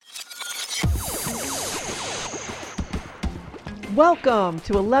Welcome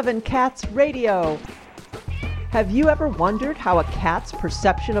to 11 Cats Radio. Have you ever wondered how a cat's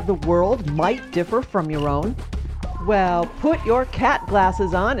perception of the world might differ from your own? Well, put your cat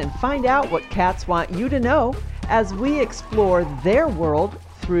glasses on and find out what cats want you to know as we explore their world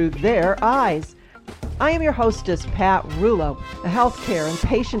through their eyes. I am your hostess, Pat Rulo, a healthcare and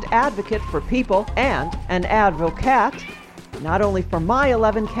patient advocate for people and an advocate, not only for my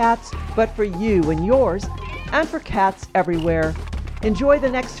 11 cats, but for you and yours, and for cats everywhere. Enjoy the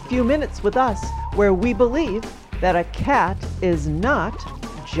next few minutes with us, where we believe that a cat is not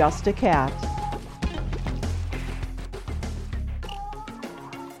just a cat.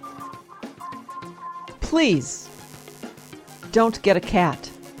 Please, don't get a cat.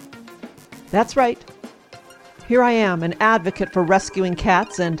 That's right. Here I am, an advocate for rescuing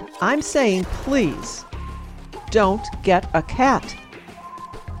cats, and I'm saying, please, don't get a cat.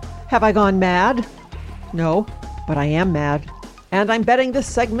 Have I gone mad? No, but I am mad. And I'm betting this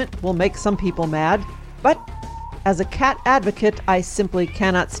segment will make some people mad. But as a cat advocate, I simply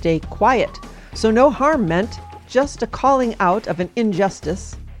cannot stay quiet. So no harm meant, just a calling out of an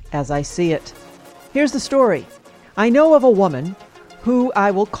injustice as I see it. Here's the story. I know of a woman, who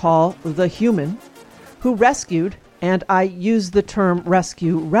I will call the human, who rescued, and I use the term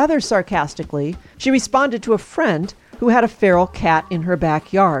rescue rather sarcastically. She responded to a friend who had a feral cat in her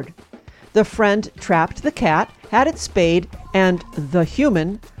backyard. The friend trapped the cat, had it spayed, and the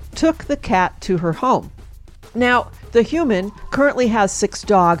human took the cat to her home. Now, the human currently has 6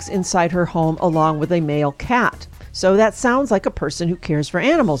 dogs inside her home along with a male cat. So that sounds like a person who cares for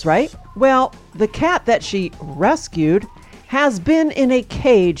animals, right? Well, the cat that she rescued has been in a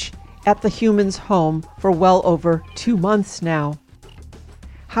cage at the human's home for well over 2 months now.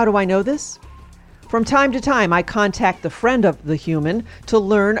 How do I know this? From time to time, I contact the friend of the human to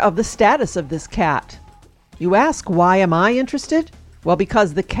learn of the status of this cat. You ask, why am I interested? Well,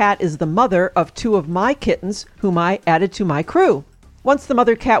 because the cat is the mother of 2 of my kittens whom I added to my crew. Once the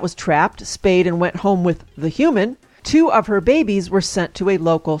mother cat was trapped, spayed, and went home with the human, 2 of her babies were sent to a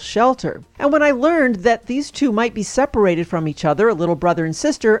local shelter. And when I learned that these 2 might be separated from each other, a little brother and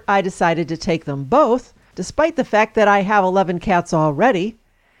sister, I decided to take them both, despite the fact that I have 11 cats already.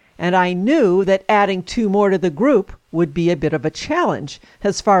 And I knew that adding 2 more to the group would be a bit of a challenge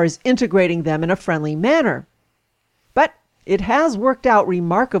as far as integrating them in a friendly manner. But it has worked out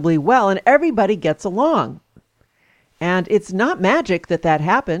remarkably well, and everybody gets along. And it's not magic that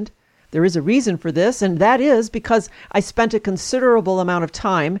happened. There is a reason for this, and that is because I spent a considerable amount of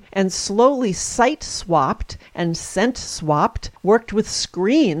time and slowly site swapped and scent swapped, worked with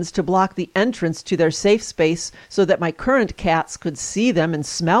screens to block the entrance to their safe space so that my current cats could see them and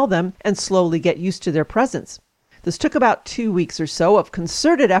smell them and slowly get used to their presence. This took about 2 weeks or so of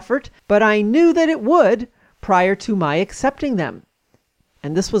concerted effort, but I knew that it would prior to my accepting them.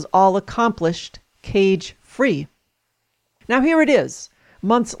 And this was all accomplished cage-free. Now here it is,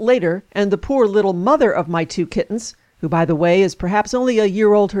 months later, and the poor little mother of my 2 kittens, who by the way is perhaps only a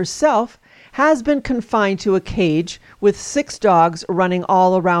year old herself, has been confined to a cage with 6 dogs running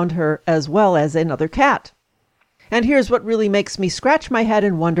all around her as well as another cat. And here's what really makes me scratch my head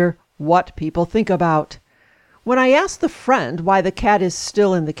and wonder what people think about. When I asked the friend why the cat is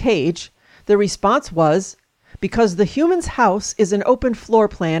still in the cage, the response was, because the human's house is an open floor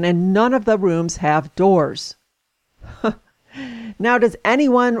plan and none of the rooms have doors. Now, does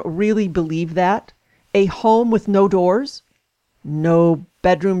anyone really believe that? A home with no doors? No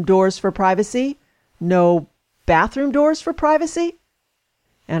bedroom doors for privacy? No bathroom doors for privacy?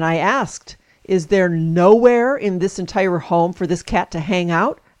 And I asked, is there nowhere in this entire home for this cat to hang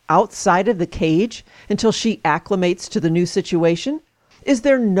out outside of the cage until she acclimates to the new situation? Is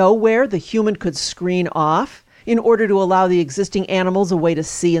there nowhere the human could screen off in order to allow the existing animals a way to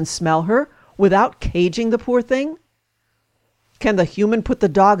see and smell her without caging the poor thing? Can the human put the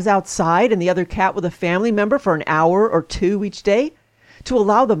dogs outside and the other cat with a family member for an hour or 2 each day to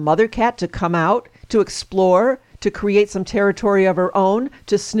allow the mother cat to come out, to explore, to create some territory of her own,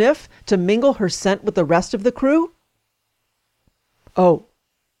 to sniff, to mingle her scent with the rest of the crew? Oh,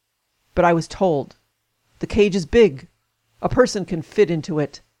 but I was told the cage is big. A person can fit into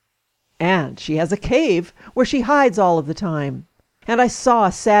it. And she has a cave where she hides all of the time. And I saw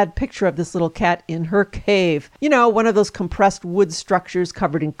a sad picture of this little cat in her cave. You know, one of those compressed wood structures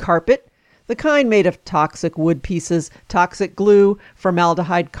covered in carpet, the kind made of toxic wood pieces, toxic glue,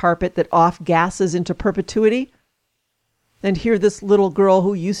 formaldehyde carpet that off-gasses into perpetuity. And here this little girl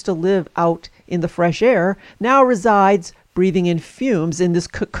who used to live out in the fresh air now resides breathing in fumes in this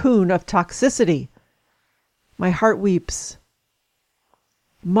cocoon of toxicity. My heart weeps.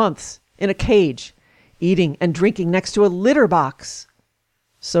 Months in a cage, eating and drinking next to a litter box.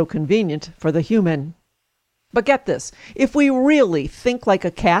 So convenient for the human. But get this, if we really think like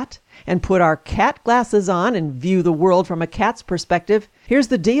a cat and put our cat glasses on and view the world from a cat's perspective, here's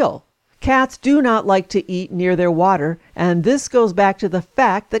the deal. Cats do not like to eat near their water, and this goes back to the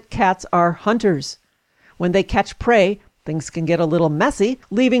fact that cats are hunters. When they catch prey, things can get a little messy,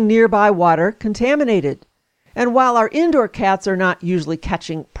 leaving nearby water contaminated. And while our indoor cats are not usually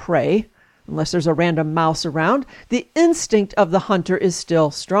catching prey, unless there's a random mouse around, the instinct of the hunter is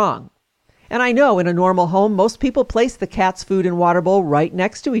still strong. And I know in a normal home, most people place the cat's food and water bowl right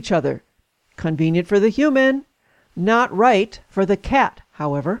next to each other. Convenient for the human, not right for the cat,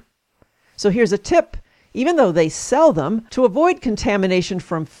 however. So here's a tip. Even though they sell them, to avoid contamination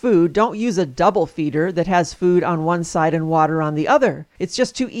from food, don't use a double feeder that has food on one side and water on the other. It's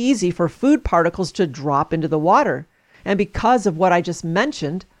just too easy for food particles to drop into the water. And because of what I just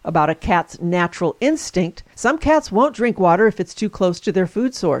mentioned about a cat's natural instinct, some cats won't drink water if it's too close to their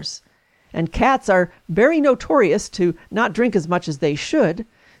food source. And cats are very notorious to not drink as much as they should,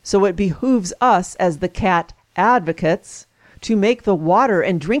 so it behooves us as the cat advocates to make the water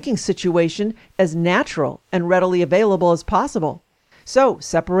and drinking situation as natural and readily available as possible. So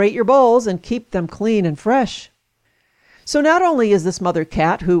separate your bowls and keep them clean and fresh. So not only is this mother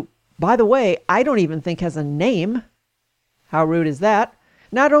cat, who, by the way, I don't even think has a name, how rude is that?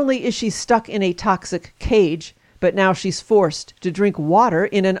 Not only is she stuck in a toxic cage, but now she's forced to drink water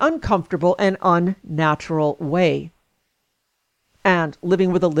in an uncomfortable and unnatural way. And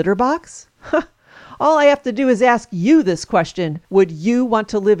living with a litter box? All I have to do is ask you this question. Would you want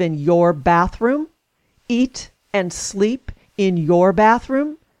to live in your bathroom, eat and sleep in your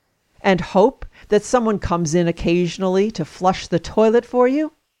bathroom, and hope that someone comes in occasionally to flush the toilet for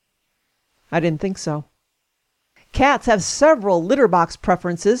you? I didn't think so. Cats have several litter box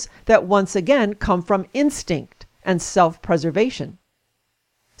preferences that once again come from instinct and self-preservation,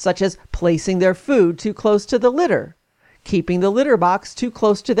 such as placing their food too close to the litter, keeping the litter box too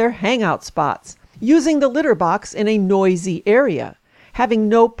close to their hangout spots, using the litter box in a noisy area, having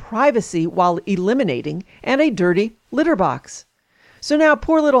no privacy while eliminating, and a dirty litter box. So now,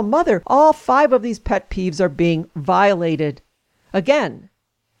 poor little mother, all 5 of these pet peeves are being violated. Again,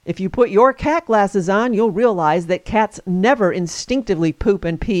 if you put your cat glasses on, you'll realize that cats never instinctively poop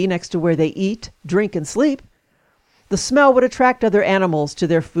and pee next to where they eat, drink, and sleep. The smell would attract other animals to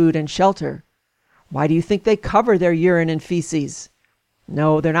their food and shelter. Why do you think they cover their urine and feces?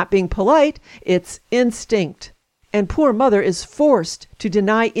 No, they're not being polite. It's instinct. And poor mother is forced to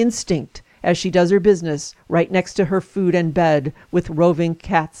deny instinct as she does her business right next to her food and bed with roving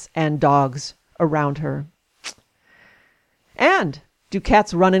cats and dogs around her. And do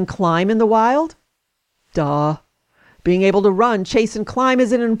cats run and climb in the wild? Duh. Being able to run, chase, and climb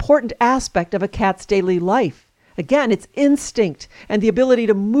is an important aspect of a cat's daily life. Again, it's instinct, and the ability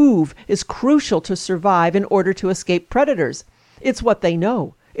to move is crucial to survive in order to escape predators. It's what they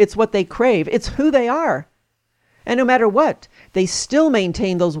know. It's what they crave. It's who they are. And no matter what, they still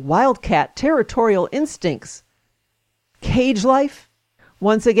maintain those wildcat territorial instincts. Cage life?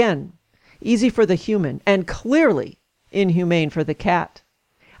 Once again, easy for the human and clearly inhumane for the cat.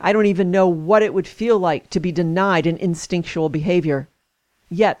 I don't even know what it would feel like to be denied an instinctual behavior.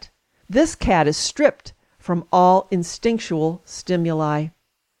 Yet, this cat is stripped from all instinctual stimuli.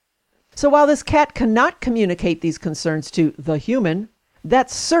 So while this cat cannot communicate these concerns to the human, that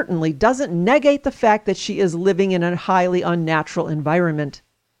certainly doesn't negate the fact that she is living in a highly unnatural environment.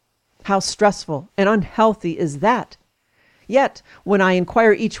 How stressful and unhealthy is that? Yet, when I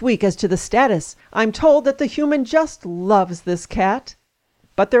inquire each week as to the status, I'm told that the human just loves this cat.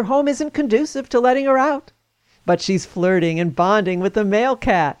 But their home isn't conducive to letting her out. But she's flirting and bonding with the male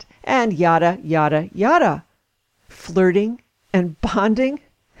cat, and yada, yada, yada. Flirting and bonding?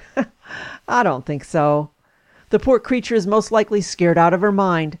 I don't think so. The poor creature is most likely scared out of her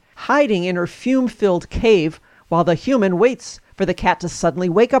mind, hiding in her fume-filled cave while the human waits for the cat to suddenly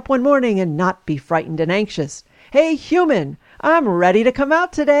wake up one morning and not be frightened and anxious. Hey, human, I'm ready to come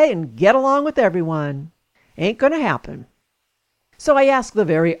out today and get along with everyone. Ain't gonna happen. So I ask the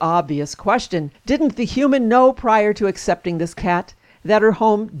very obvious question. Didn't the human know prior to accepting this cat that her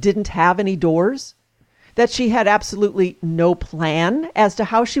home didn't have any doors? That she had absolutely no plan as to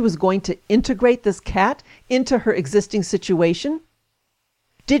how she was going to integrate this cat into her existing situation?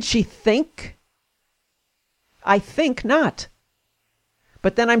 Did she think? I think not.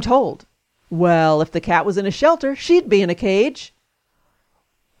 But then I'm told, well, if the cat was in a shelter, she'd be in a cage.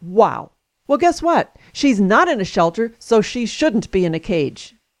 Wow. Well, guess what? She's not in a shelter, so she shouldn't be in a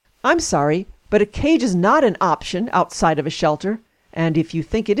cage. I'm sorry, but a cage is not an option outside of a shelter. And if you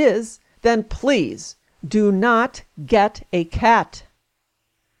think it is, then please Do not get a cat.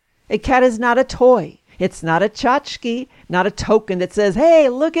 A cat is not a toy. It's not a tchotchke, not a token that says, hey,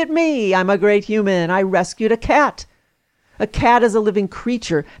 look at me, I'm a great human, I rescued a cat. A cat is a living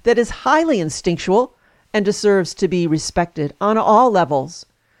creature that is highly instinctual and deserves to be respected on all levels.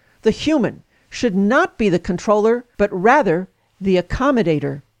 The human should not be the controller, but rather the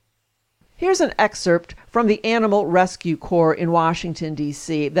accommodator. Here's an excerpt from the Animal Rescue Corps in Washington,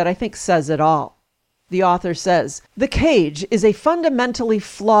 D.C. that I think says it all. The author says, "The cage is a fundamentally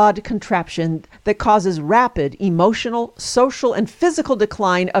flawed contraption that causes rapid emotional, social, and physical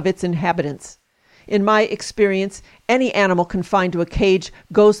decline of its inhabitants. In my experience, any animal confined to a cage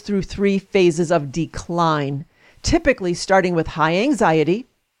goes through 3 phases of decline, typically starting with high anxiety,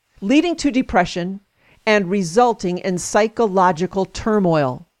 leading to depression, and resulting in psychological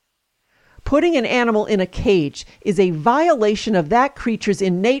turmoil. Putting an animal in a cage is a violation of that creature's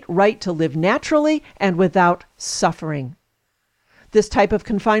innate right to live naturally and without suffering. This type of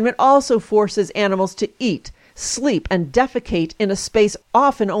confinement also forces animals to eat, sleep, and defecate in a space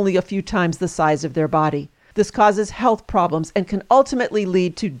often only a few times the size of their body. This causes health problems and can ultimately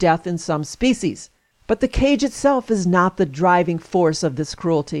lead to death in some species. But the cage itself is not the driving force of this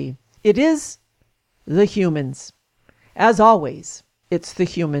cruelty. It is the humans. As always, it's the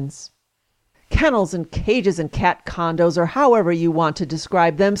humans. Kennels and cages and cat condos, or however you want to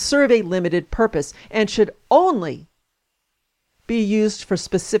describe them, serve a limited purpose and should only be used for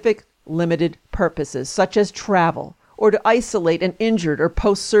specific limited purposes, such as travel, or to isolate an injured or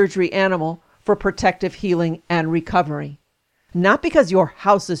post-surgery animal for protective healing and recovery. Not because your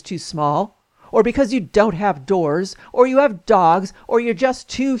house is too small, or because you don't have doors, or you have dogs, or you're just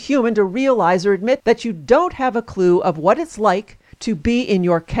too human to realize or admit that you don't have a clue of what it's like to be in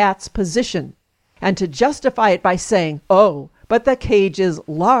your cat's position, and to justify it by saying, oh, but the cage is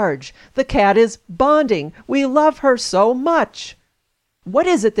large, the cat is bonding, we love her so much. What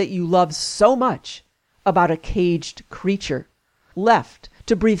is it that you love so much about a caged creature, left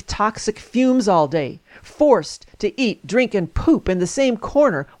to breathe toxic fumes all day, forced to eat, drink, and poop in the same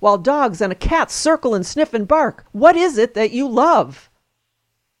corner while dogs and a cat circle and sniff and bark? What is it that you love?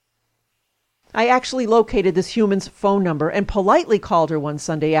 I actually located this human's phone number and politely called her one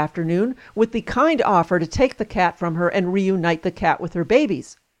Sunday afternoon with the kind offer to take the cat from her and reunite the cat with her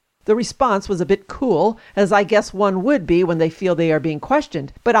babies. The response was a bit cool, as I guess one would be when they feel they are being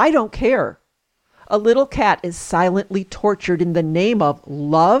questioned, but I don't care. A little cat is silently tortured in the name of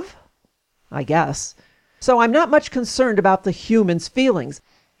love, I guess. So I'm not much concerned about the human's feelings.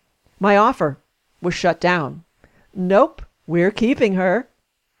 My offer was shut down. Nope, we're keeping her.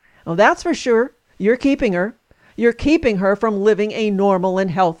 Well, that's for sure. You're keeping her. You're keeping her from living a normal and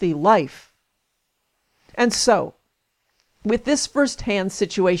healthy life. And so, with this first-hand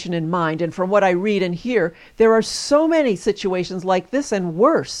situation in mind, and from what I read and hear, there are so many situations like this and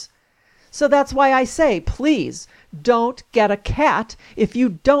worse. So that's why I say, please, don't get a cat if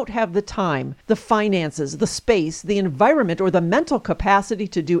you don't have the time, the finances, the space, the environment, or the mental capacity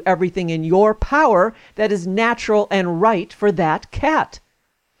to do everything in your power that is natural and right for that cat.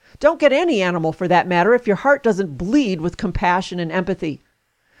 Don't get any animal for that matter if your heart doesn't bleed with compassion and empathy.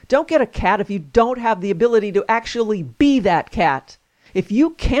 Don't get a cat if you don't have the ability to actually be that cat. If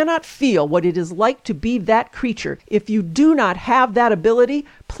you cannot feel what it is like to be that creature, if you do not have that ability,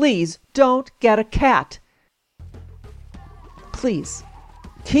 please don't get a cat. Please,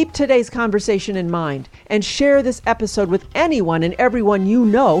 keep today's conversation in mind and share this episode with anyone and everyone you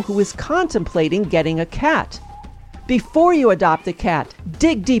know who is contemplating getting a cat. Before you adopt a cat,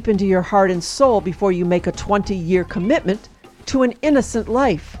 dig deep into your heart and soul before you make a 20-year commitment to an innocent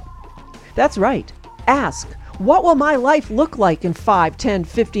life. That's right. Ask, what will my life look like in 5, 10,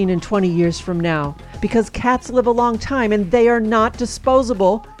 15, and 20 years from now? Because cats live a long time and they are not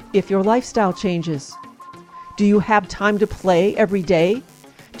disposable if your lifestyle changes. Do you have time to play every day?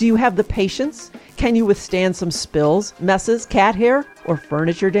 Do you have the patience? Can you withstand some spills, messes, cat hair, or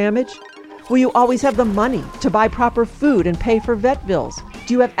furniture damage? Will you always have the money to buy proper food and pay for vet bills?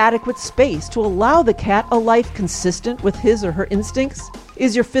 Do you have adequate space to allow the cat a life consistent with his or her instincts?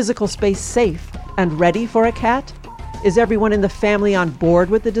 Is your physical space safe and ready for a cat? Is everyone in the family on board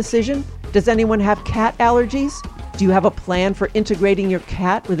with the decision? Does anyone have cat allergies? Do you have a plan for integrating your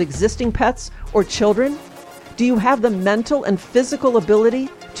cat with existing pets or children? Do you have the mental and physical ability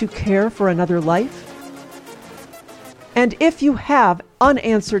to care for another life? And if you have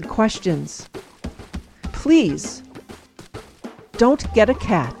unanswered questions, please don't get a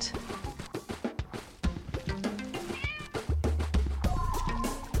cat.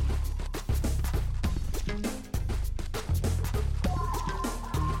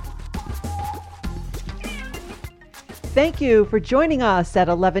 Thank you for joining us at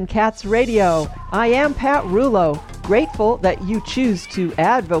 11 Cats Radio. I am Pat Rulo, grateful that you choose to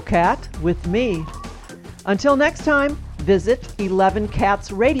advocate with me. Until next time, visit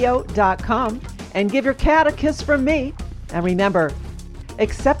 11catsradio.com and give your cat a kiss from me. And remember,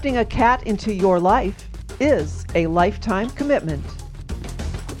 accepting a cat into your life is a lifetime commitment.